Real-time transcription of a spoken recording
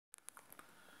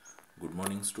Good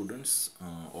morning, students.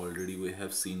 Already we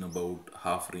have seen about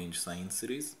half range sine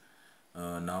series.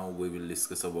 Now we will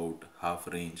discuss about half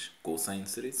range cosine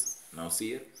series. Now see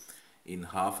here, in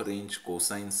half range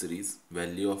cosine series,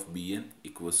 value of bn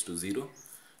equals to 0,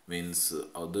 means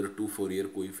other two Fourier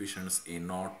coefficients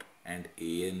a0 and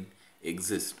an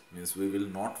exist, means we will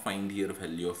not find here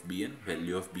value of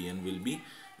bn will be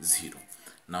 0.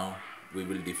 Now we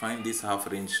will define this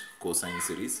half range cosine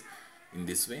series in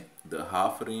this way. The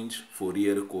half range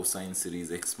Fourier cosine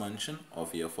series expansion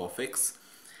of f of x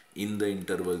in the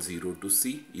interval 0 to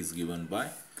c is given by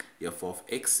f of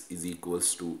x is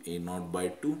equals to a0 by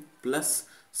 2 plus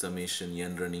summation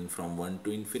n running from 1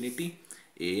 to infinity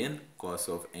an cos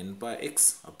of n pi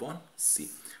x upon c,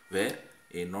 where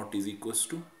a0 is equals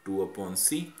to 2 upon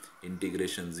c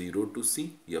integration 0 to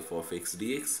c f of x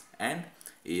dx and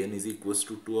an is equals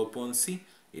to 2 upon c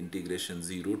integration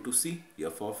 0 to c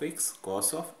f of x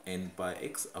cos of n pi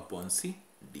x upon c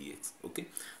dx. Okay,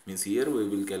 means here we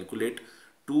will calculate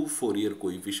two Fourier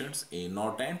coefficients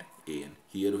a0 and an.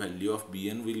 Here value of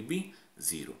bn will be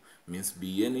 0, means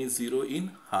bn is 0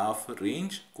 in half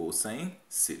range cosine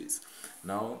series.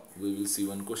 Now we will see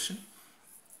one question.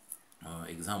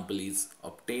 Example is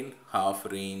obtain half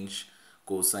range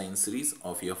cosine series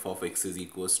of f of x is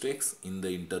equals to x in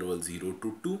the interval 0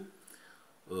 to 2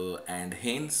 and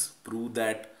hence prove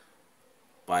that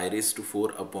pi raised to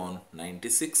 4 upon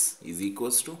 96 is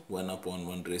equals to 1 upon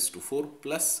 1 raised to 4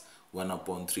 plus 1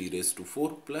 upon 3 raised to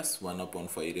 4 plus 1 upon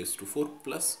 5 raised to 4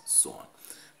 plus so on.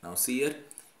 Now see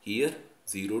here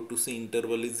 0 to c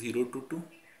interval is 0 to 2,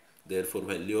 therefore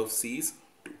value of c is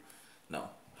 2.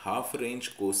 Now half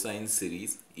range cosine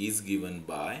series is given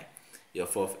by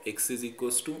f of x is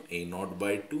equals to a0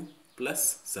 by 2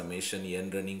 plus summation n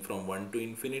running from 1 to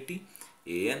infinity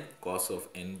an cos of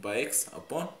n by x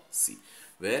upon c,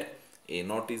 where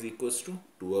a0 is equals to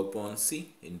 2 upon c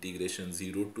integration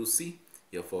 0 to c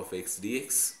f of x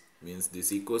dx, means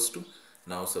this equals to,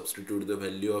 now substitute the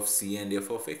value of c and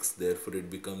f of x, therefore it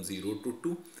becomes 0 to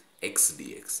 2 x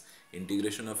dx.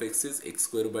 Integration of x is x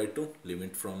square by 2,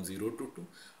 limit from 0 to 2.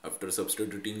 After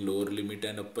substituting lower limit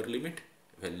and upper limit,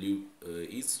 value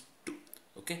is 2.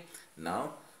 Okay,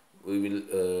 now we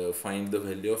will find the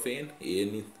value of an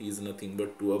is nothing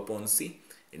but 2 upon c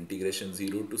integration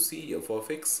 0 to c f of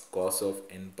x cos of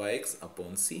n pi x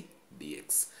upon c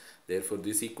dx. Therefore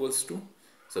this equals to,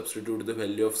 substitute the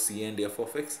value of c and f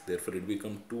of x, therefore it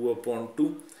becomes 2 upon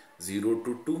 2 0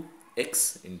 to 2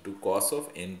 x into cos of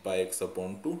n pi x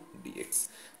upon 2 dx.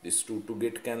 This 2 to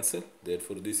get cancelled,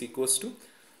 therefore this equals to,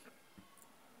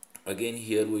 again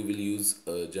here we will use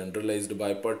a generalized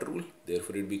bipart rule,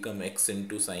 therefore it become x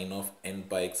into sine of n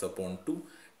pi x upon 2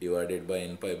 divided by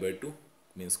n pi by 2,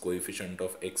 means coefficient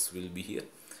of x will be here,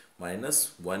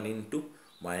 minus 1 into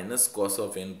minus cos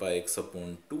of n pi x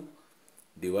upon 2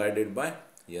 divided by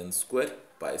n square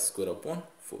pi square upon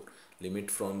 4,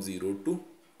 limit from 0 to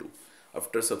 2.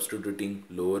 After substituting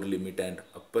lower limit and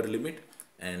upper limit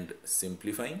and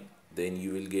simplifying, then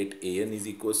you will get an is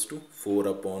equals to 4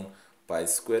 upon pi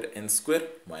square n square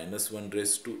minus 1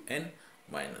 raised to n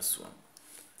minus 1.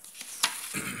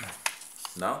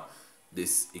 Now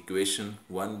this equation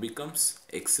 1 becomes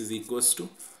x is equals to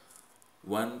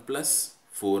 1 plus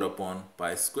 4 upon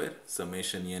pi square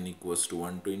summation n equals to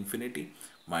 1 to infinity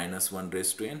minus 1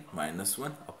 raised to n minus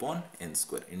 1 upon n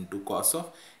square into cos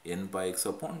of n pi x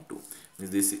upon 2.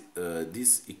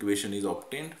 This equation is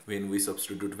obtained when we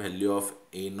substitute value of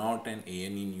a0 and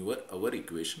an in our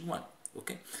equation 1.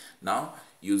 Okay, now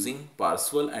using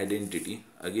Parseval identity,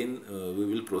 again we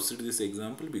will proceed this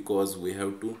example because we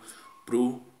have to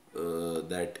prove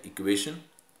that equation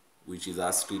which is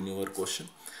asked in your question.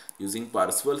 Using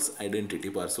Parseval's identity,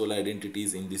 Parseval identity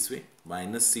is in this way,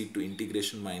 minus c to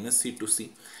integration minus c to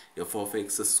c f of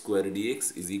x square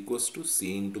dx is equals to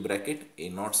c into bracket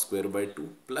a0 square by 2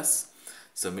 plus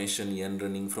summation n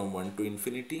running from 1 to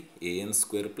infinity an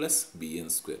square plus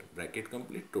bn square, bracket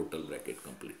complete, total bracket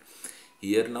complete.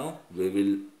 Here now we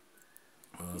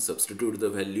will substitute the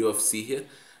value of c here.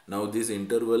 Now this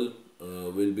interval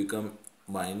will become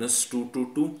minus 2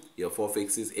 to 2, f of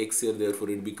x is x here, therefore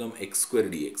it become x square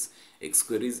dx. X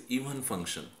square is even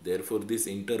function, therefore this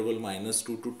interval minus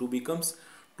 2 to 2 becomes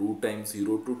 2 times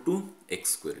 0 to 2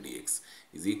 x square dx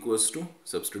is equals to,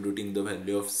 substituting the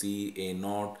value of c,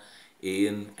 a0,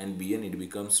 an and bn, it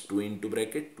becomes 2 into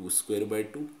bracket 2 square by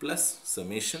 2 plus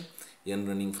summation n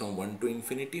running from 1 to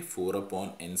infinity 4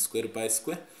 upon n square pi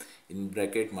square in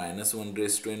bracket minus 1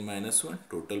 raised to n minus 1,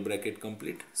 total bracket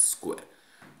complete, square,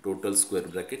 total square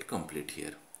bracket complete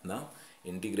here. Now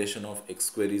integration of x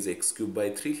square is x cube by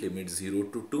 3, limit 0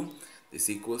 to 2, this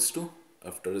equals to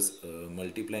after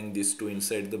multiplying these two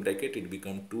inside the bracket, it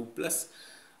become 2 plus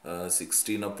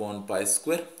 16 upon pi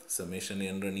square summation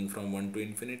n running from 1 to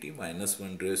infinity minus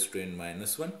 1 raised to n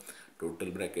minus 1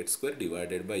 total bracket square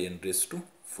divided by n raised to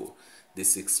 4.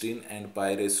 This 16 and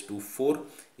pi raised to 4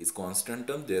 is constant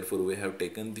term, therefore we have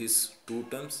taken these two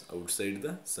terms outside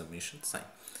the summation sign.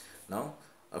 Now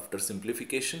after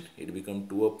simplification, it become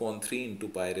 2 upon 3 into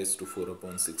pi raised to 4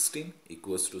 upon 16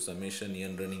 equals to summation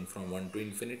n running from 1 to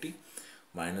infinity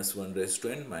minus 1 raised to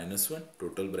n minus 1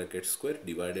 total bracket square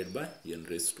divided by n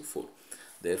raised to 4.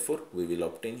 Therefore, we will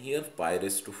obtain here pi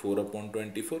raised to 4 upon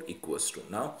 24 equals to.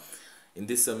 Now, in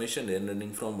this summation n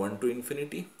running from 1 to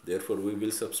infinity, therefore we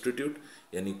will substitute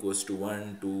n equals to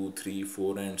 1, 2, 3,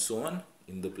 4 and so on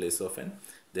in the place of n.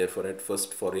 Therefore, at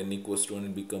first for n equals to 1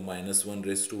 it become minus 1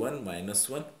 raised to 1 minus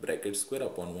 1 bracket square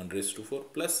upon 1 raised to 4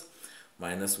 plus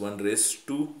minus 1 raised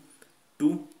to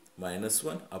 2 minus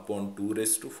 1 upon 2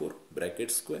 raised to 4 bracket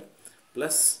square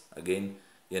plus again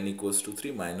n equals to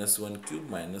 3 minus 1 cube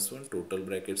minus 1 total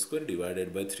bracket square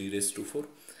divided by 3 raised to 4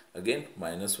 again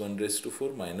minus 1 raised to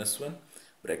 4 minus 1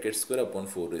 bracket square upon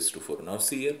 4 raised to 4. Now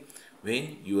see here,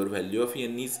 when your value of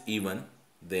n is even,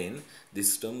 then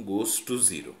this term goes to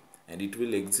 0 and it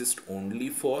will exist only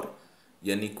for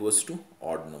n equals to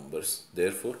odd numbers.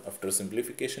 Therefore, after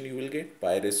simplification you will get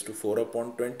pi raised to 4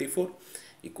 upon 24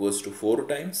 equals to 4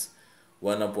 times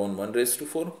 1 upon 1 raised to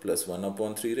 4 plus 1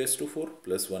 upon 3 raised to 4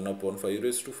 plus 1 upon 5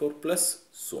 raised to 4 plus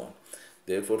so on.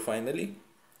 Therefore, finally,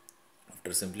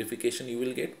 after simplification you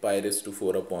will get pi raised to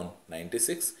 4 upon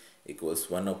 96 equals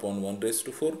 1 upon 1 raised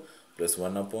to 4 plus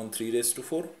 1 upon 3 raised to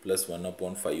 4 plus 1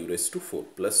 upon 5 raised to 4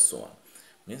 plus so on.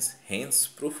 Means hence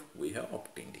proof we have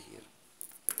obtained here.